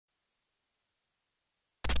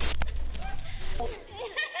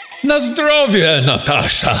Na zdrowie,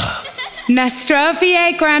 Natasza. Na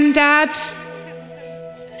zdrowie, Grandad.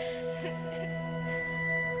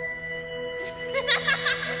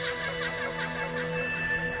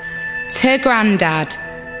 To Grandad,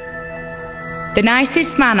 the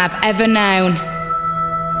nicest man I've ever known.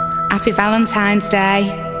 Happy Valentine's Day.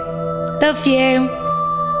 Love you.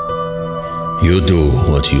 You do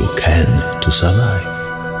what you can to survive.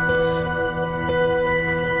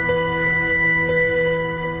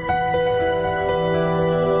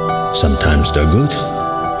 Sometimes they're good,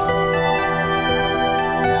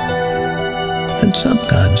 and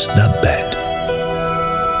sometimes they're bad.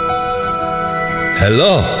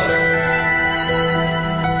 Hello?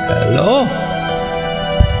 Hello?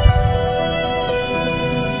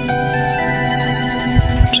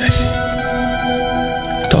 Jessie,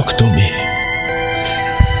 talk to me.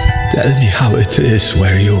 Tell me how it is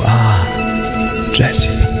where you are.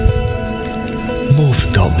 Jessie,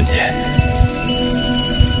 mów do mnie.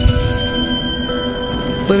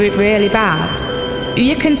 Were it really bad?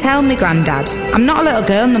 You can tell me, Grandad. I'm not a little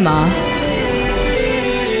girl no more.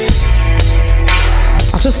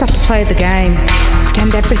 I'll just have to play the game.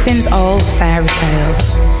 Pretend everything's all fairy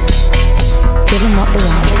tales. Give them what they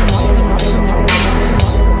want.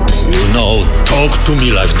 You know, talk to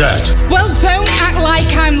me like that. Well, don't act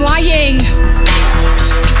like I'm lying.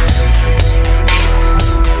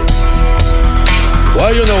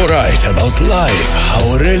 Why you know right about life,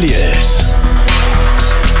 how it really is?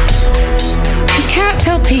 You can't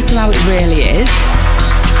tell people how it really is.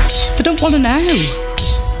 They don't want to know.